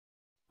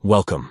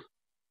Welcome.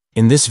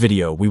 In this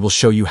video, we will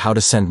show you how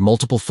to send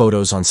multiple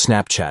photos on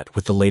Snapchat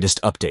with the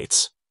latest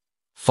updates.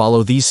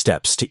 Follow these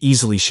steps to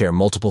easily share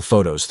multiple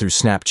photos through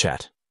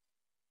Snapchat.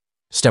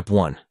 Step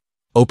 1.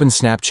 Open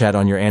Snapchat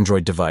on your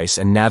Android device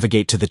and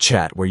navigate to the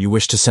chat where you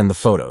wish to send the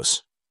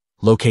photos.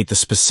 Locate the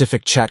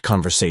specific chat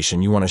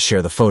conversation you want to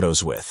share the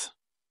photos with.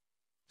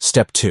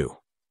 Step 2.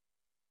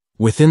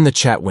 Within the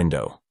chat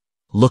window,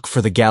 look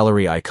for the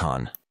gallery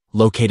icon,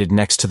 located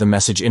next to the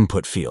message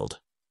input field.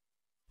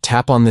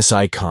 Tap on this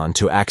icon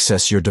to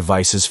access your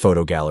device's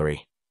photo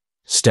gallery.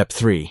 Step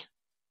 3.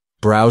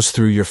 Browse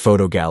through your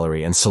photo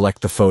gallery and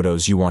select the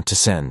photos you want to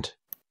send.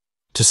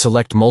 To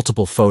select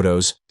multiple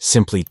photos,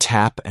 simply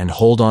tap and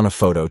hold on a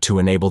photo to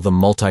enable the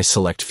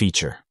multi-select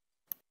feature.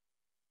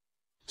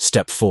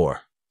 Step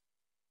 4.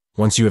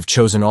 Once you have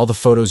chosen all the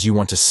photos you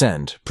want to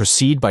send,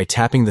 proceed by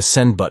tapping the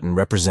Send button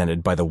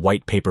represented by the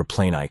white paper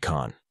plane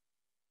icon.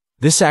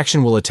 This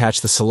action will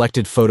attach the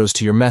selected photos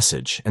to your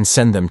message and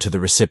send them to the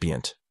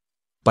recipient.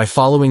 By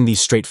following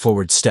these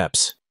straightforward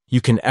steps,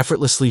 you can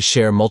effortlessly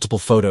share multiple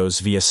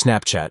photos via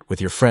Snapchat with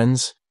your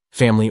friends,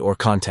 family, or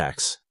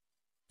contacts.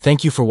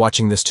 Thank you for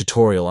watching this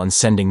tutorial on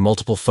sending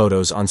multiple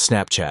photos on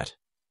Snapchat.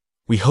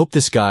 We hope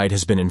this guide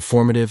has been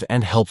informative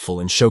and helpful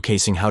in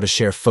showcasing how to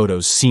share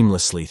photos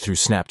seamlessly through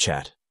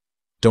Snapchat.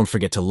 Don't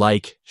forget to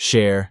like,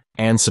 share,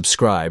 and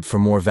subscribe for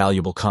more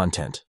valuable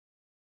content.